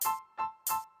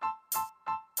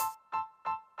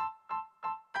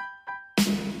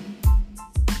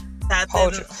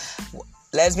Hold you.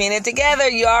 Lesbian it together.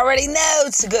 You already know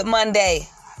it's a good Monday.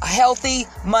 A healthy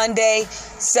Monday,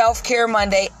 self-care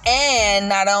Monday, and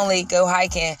not only go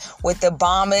hiking with the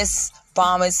bombest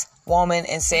woman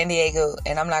in San Diego,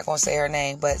 and I'm not going to say her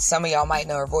name, but some of y'all might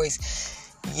know her voice.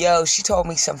 Yo, she told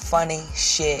me some funny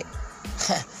shit.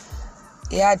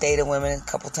 Yeah, I dated women a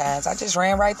couple times. I just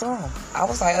ran right through them. I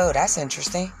was like, oh, that's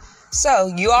interesting. So,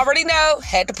 you already know.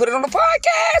 Had to put it on the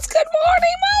podcast. Good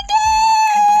morning,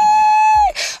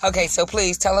 Monday! Okay, so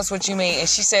please, tell us what you mean. And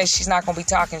she says she's not going to be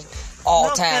talking all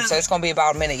the time, so it's going to be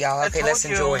about a minute, y'all. Okay, let's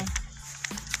enjoy.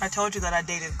 I told you that I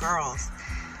dated girls.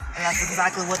 And that's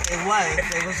exactly what they was.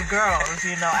 They was girls,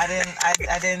 you know.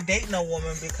 I didn't date no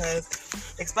woman because,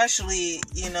 especially,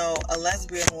 you know, a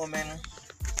lesbian woman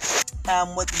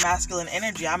with masculine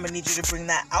energy, I'm gonna need you to bring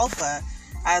that alpha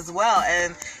as well.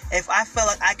 And if I feel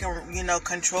like I can, you know,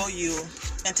 control you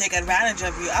and take advantage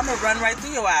of you, I'm gonna run right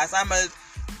through your ass. I'm gonna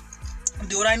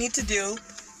do what I need to do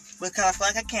because I feel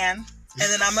like I can,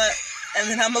 and then I'm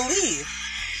gonna leave.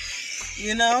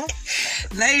 You know,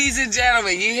 ladies and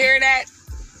gentlemen, you hear that?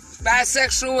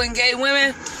 Bisexual and gay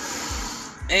women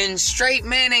and straight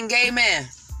men and gay men.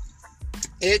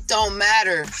 It don't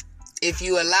matter. If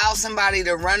you allow somebody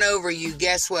to run over you,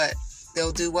 guess what?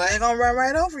 They'll do what? They're gonna run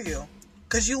right over you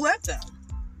because you let them.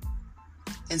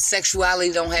 And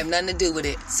sexuality don't have nothing to do with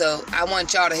it. So I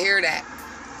want y'all to hear that.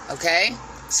 Okay?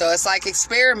 So it's like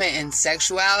experimenting.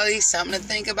 Sexuality, something to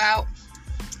think about.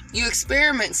 You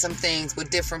experiment some things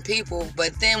with different people,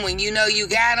 but then when you know you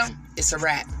got them, it's a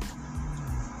wrap.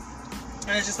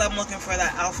 And it's just I'm looking for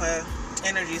that alpha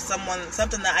energy,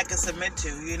 something that I can submit to.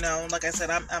 You know, like I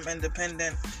said, I'm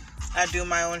independent. I do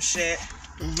my own shit.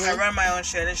 Mm-hmm. I run my own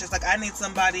shit. It's just like I need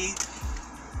somebody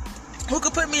who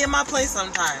could put me in my place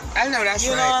sometimes. I know that's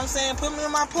right. You know what I'm saying? Put me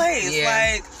in my place.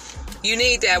 Yeah. Like, you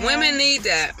need that. Women need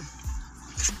that.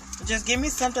 Just give me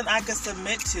something I can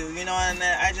submit to, you know, and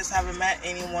I just haven't met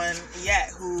anyone yet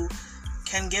who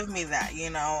can give me that, you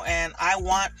know. And I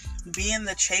want being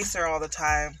the chaser all the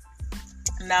time.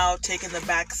 Now taking the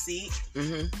back seat,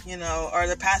 you know, or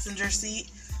the passenger seat.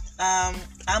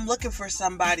 I'm looking for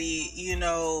somebody, you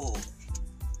know,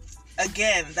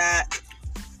 again, that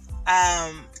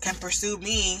can pursue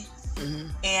me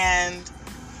and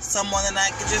someone that I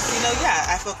could just, you know,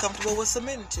 I feel comfortable with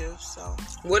submitting to. So,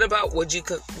 what about would you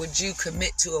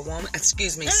commit to a woman?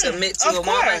 Excuse me, submit to a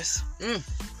woman? Of course.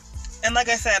 And like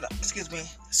I said, excuse me.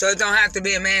 So it don't have to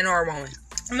be a man or a woman.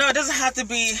 No, it doesn't have to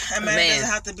be a man. It doesn't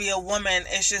have to be a woman.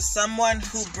 It's just someone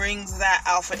who brings that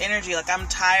alpha energy. Like, I'm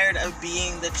tired of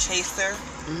being the chaser.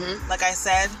 Like I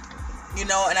said, you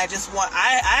know, and I just want,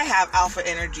 I have alpha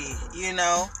energy, you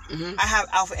know. I have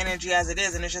alpha energy as it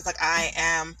is, and it's just like I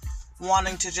am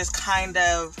wanting to just kind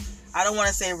of, I don't want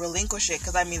to say relinquish it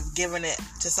because I mean giving it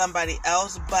to somebody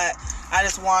else, but I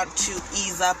just want to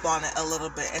ease up on it a little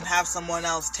bit and have someone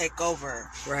else take over.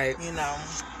 Right. You know.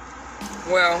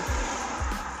 Well,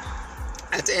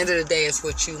 at the end of the day, it's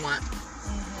what you want.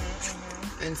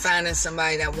 And finding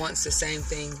somebody that wants the same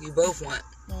thing you both want.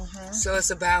 So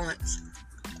it's a balance.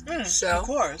 So, of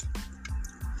course.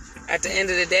 At the end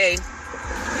of the day,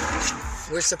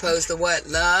 we're supposed to what?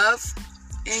 Love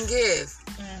and give.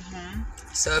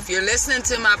 So if you're listening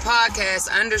to my podcast,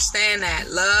 understand that.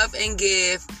 Love and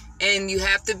give. And you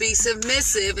have to be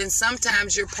submissive. And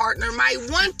sometimes your partner might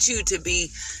want you to be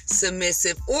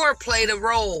submissive or play the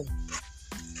role.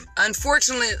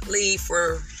 Unfortunately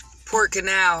for Port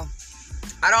Canal,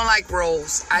 I don't like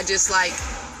roles. I just like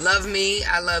love me,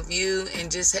 I love you,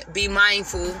 and just be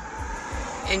mindful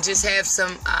and just have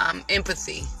some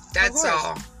empathy. That's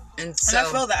all. And I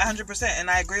feel that 100%, and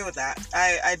I agree with that.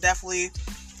 I definitely,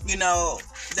 you know,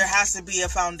 there has to be a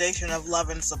foundation of love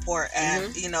and support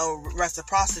and, you know,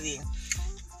 reciprocity.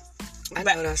 I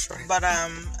know that's right. But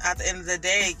at the end of the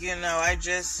day, you know,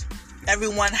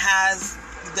 everyone has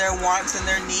their wants and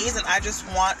their needs, and I just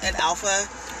want an alpha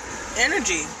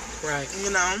energy. Right.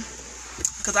 You know?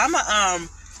 Because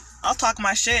I'll talk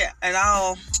my shit, and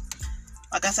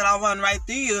like I said, I'll run right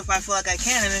through you if I feel like I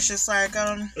can, and it's just like,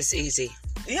 it's easy.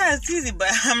 Yeah, it's easy, but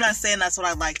I'm not saying that's what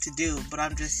I like to do, but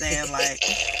I'm just saying, like,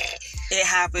 it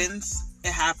happens.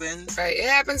 It happens. Right. It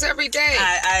happens every day.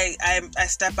 I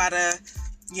step out of,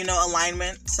 you know,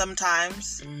 alignment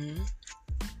sometimes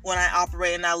when I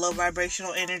operate in that low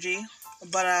vibrational energy.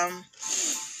 But,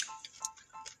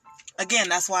 again,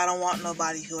 that's why I don't want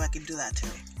nobody who I can do that to.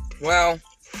 Well,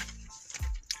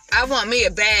 I want me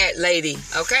a bad lady,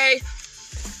 okay?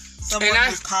 Someone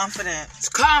who's confident.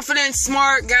 Confident,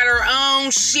 smart, got her own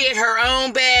shit, her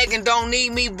own bag, and don't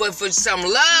need me but for some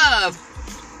love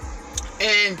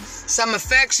and some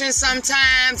affection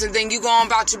sometimes, and then you go on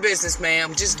about your business,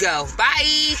 ma'am. Just go.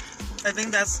 Bye. I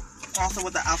think that's also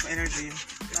with the alpha energy.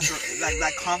 That's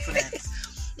like confidence.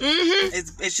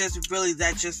 Mm-hmm. It's just really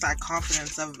that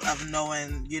confidence of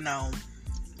knowing, you know,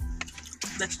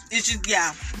 that it's just,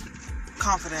 yeah,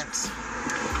 confidence.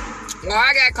 Well,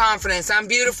 I got confidence. I'm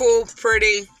beautiful,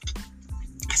 pretty,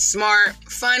 smart,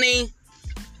 funny,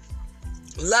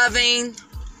 loving.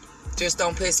 Just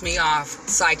don't piss me off.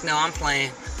 Psych, no, I'm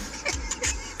playing.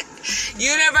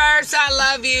 Universe, I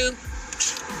love you.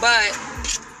 But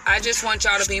I just want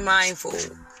y'all to be mindful.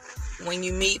 When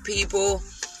you meet people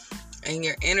and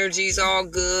your energy's all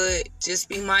good, just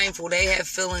be mindful. They have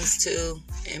feelings too.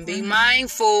 And be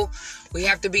mindful. We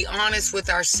have to be honest with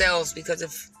ourselves, because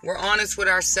if we're honest with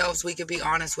ourselves, we can be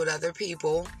honest with other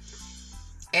people.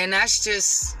 And that's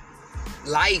just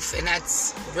life. And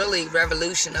that's really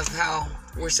revolution of how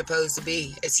we're supposed to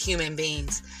be as human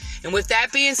beings. And with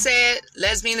that being said,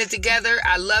 let's be in it together.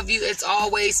 I love you. It's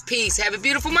always peace. Have a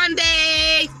beautiful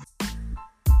Monday.